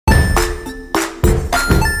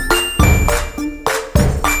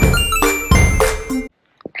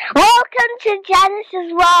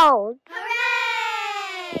Janice's world.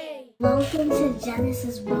 Hooray! Welcome to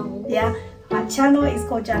Janice's world. Yeah, my channel is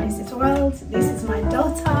called Janice's World. This is my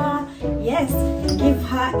daughter. Yes, give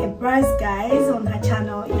her a buzz, guys, on her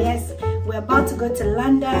channel. Yes, we're about to go to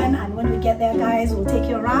London, and when we get there, guys, we'll take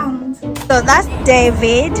you around. So that's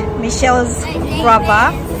David, Michelle's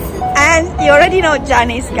brother, and you already know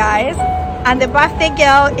Janice, guys. And the birthday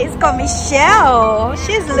girl is called Michelle.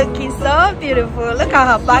 She's looking so beautiful. Look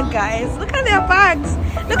at her bag, guys. Look at their bags.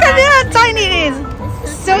 Look at how tiny it is.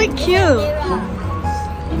 So cute.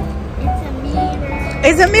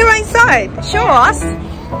 It's a mirror inside. Show us.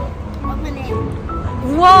 Open it.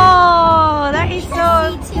 Whoa, that is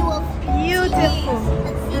so beautiful.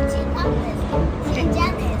 Let's see two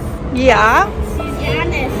Janice. Yeah.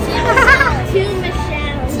 Janice. Two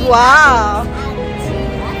Michelle. Wow.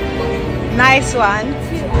 Nice one.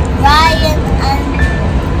 Ryan and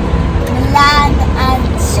Milan and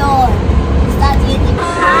Sean.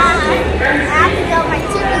 Hi. I have to go my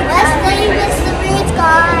ticket. Let's name this the breed,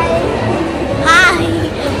 guys. Hi.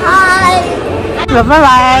 Hi. We've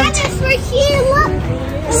arrived. Janice, we're here,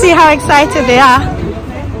 look. See how excited they are.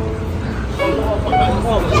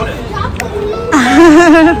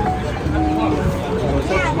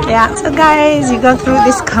 Yeah, so guys, you go through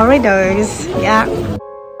these corridors. Yeah.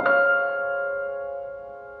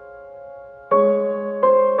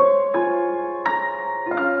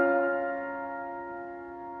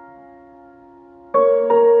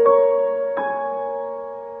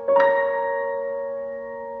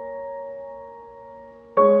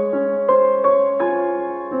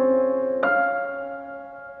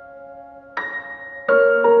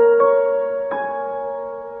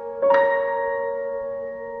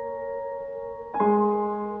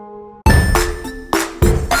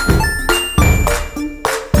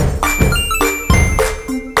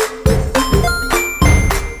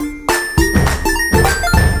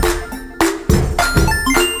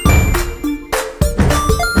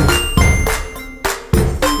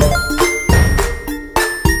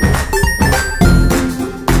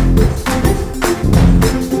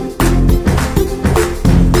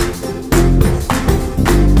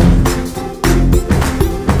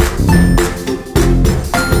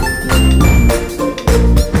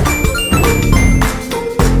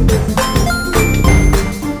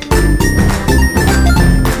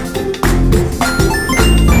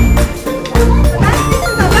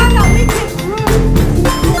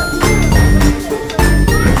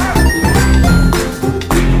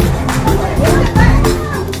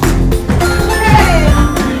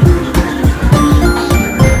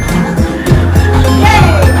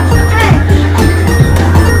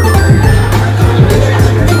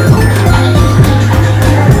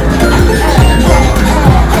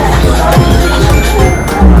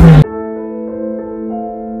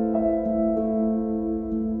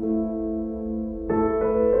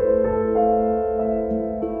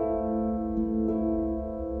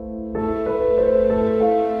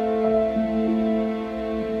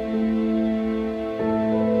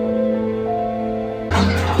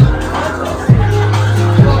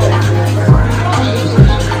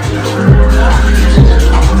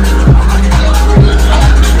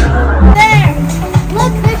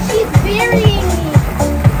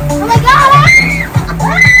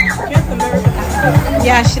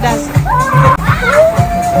 Yeah, she does.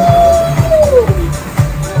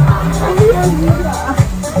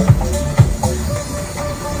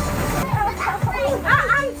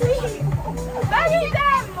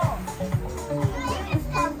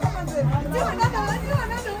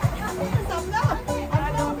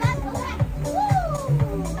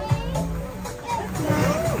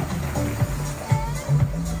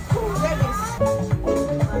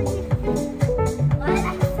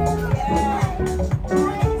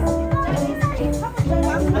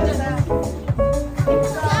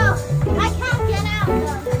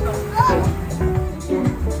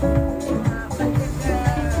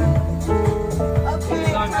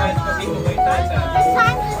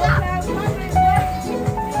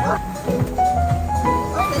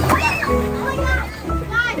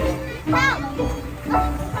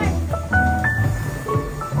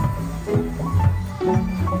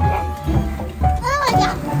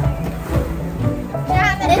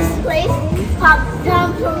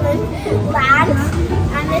 Dopamine Land,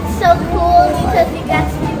 and it's so cool because you get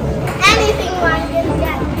to do anything one. You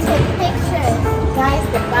get to take pictures. Guys,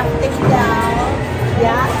 the birthday girl,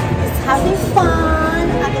 yeah, is having fun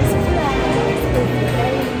at this place. It's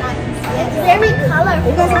very nice. It's very colorful.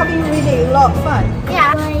 You guys are having really a lot of fun.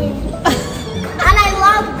 Yeah. And I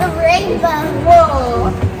love the rainbow.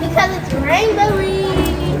 Whoa. Because it's rainbowy.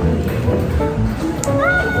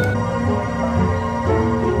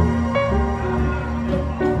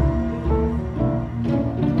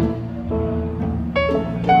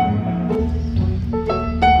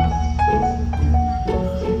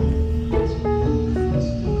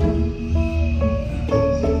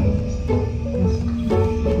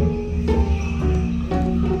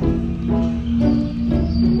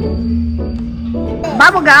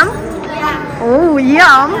 Bubble gum? Yeah. Oh,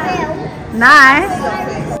 yum. Nice.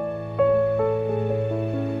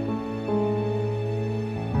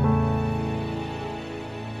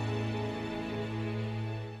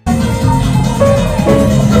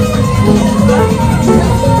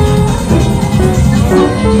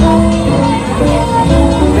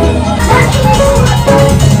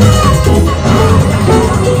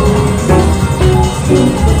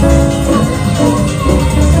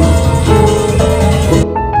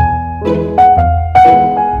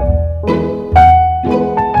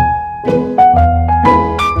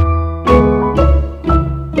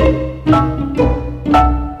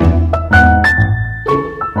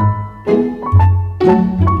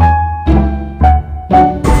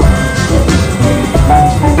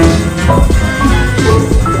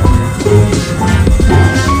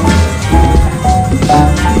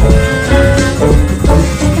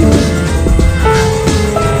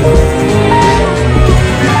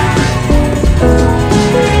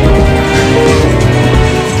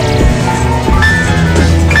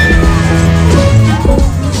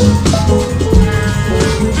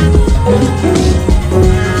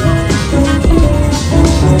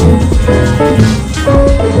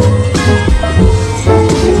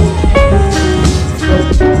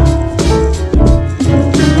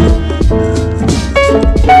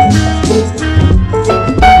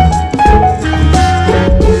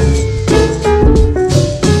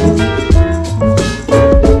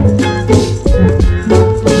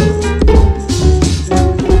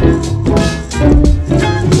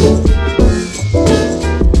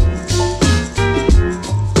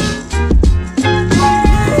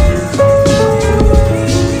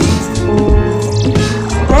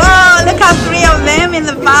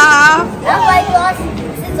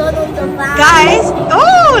 Guys,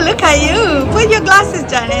 oh, look at you. Put your glasses,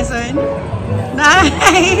 Janice, on.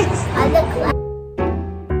 Nice.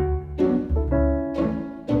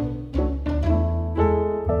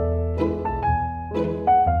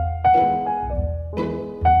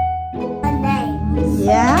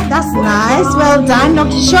 Yeah, that's nice. Well done. Now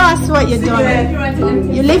show us what you're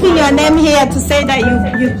doing. You're leaving your name here to say that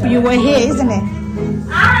you were here, isn't it?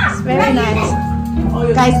 It's very nice.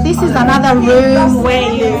 Guys, this is another room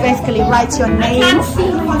where you basically write your name.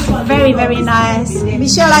 Very, very nice.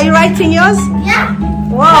 Michelle, are you writing yours? Yeah.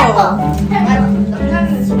 Wow.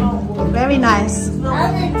 Very nice.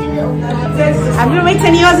 Have you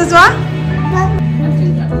written yours as well?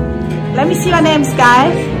 Let me see your names,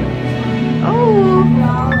 guys. Oh.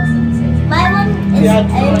 My one is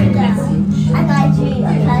and I drew a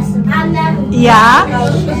person. Yeah.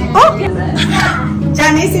 Oh.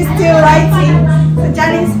 Janice is still writing. So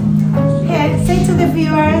Janice, here, say to the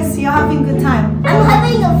viewers, you're having a good time. I'm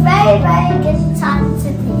having a very, very good time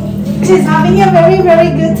today. She's having a very,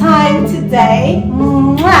 very good time today.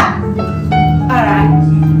 Mwah. Alright.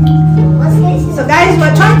 So guys,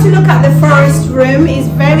 we're trying to look at the forest room. It's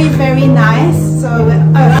very, very nice. So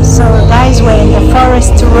guys, we're in the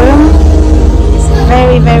forest room. It's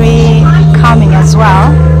very, very calming as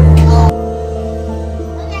well.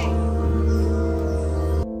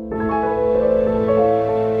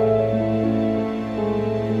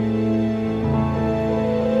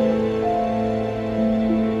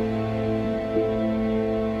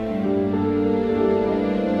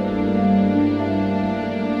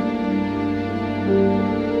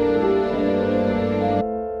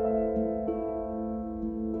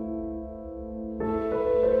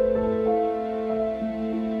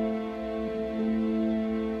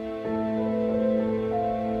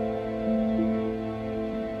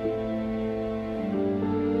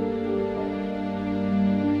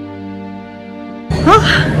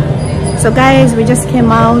 So guys, we just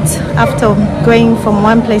came out after going from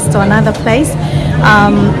one place to another place,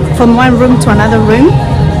 from one room to another room.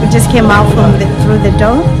 We just came out through the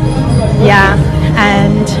door. Yeah,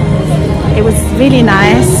 and it was really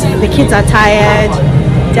nice. The kids are tired.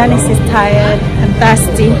 Janice is tired and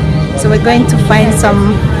thirsty, so we're going to find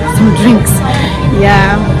some drinks.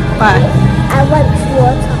 Yeah, but I want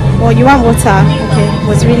water. Oh, you want water? Okay, it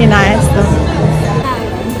was really nice though.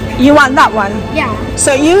 You want that one? Yeah.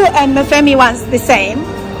 So you and Mafemi wants the same,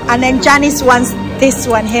 and then Janice wants this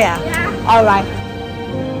one here. Yeah. All right.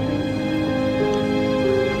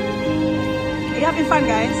 Are you having fun,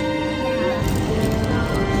 guys?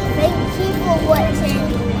 Thank you for watching.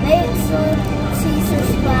 Make sure to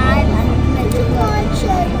subscribe and click the bell.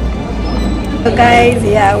 So guys,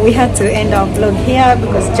 yeah, we had to end our vlog here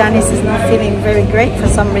because Janice is not feeling very great for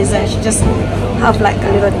some reason. She just have like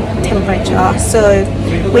a little temperature, so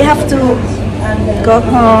we have to go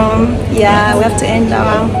home. Yeah, we have to end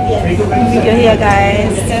our video here,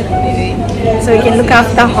 guys, so we can look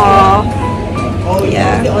after her.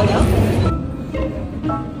 Yeah.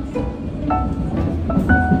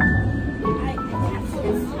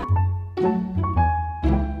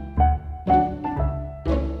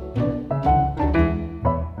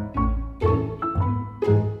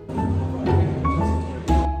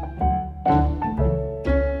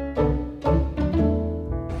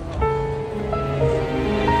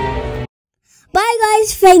 Bye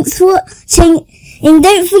guys, thanks for watching and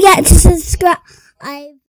don't forget to subscribe.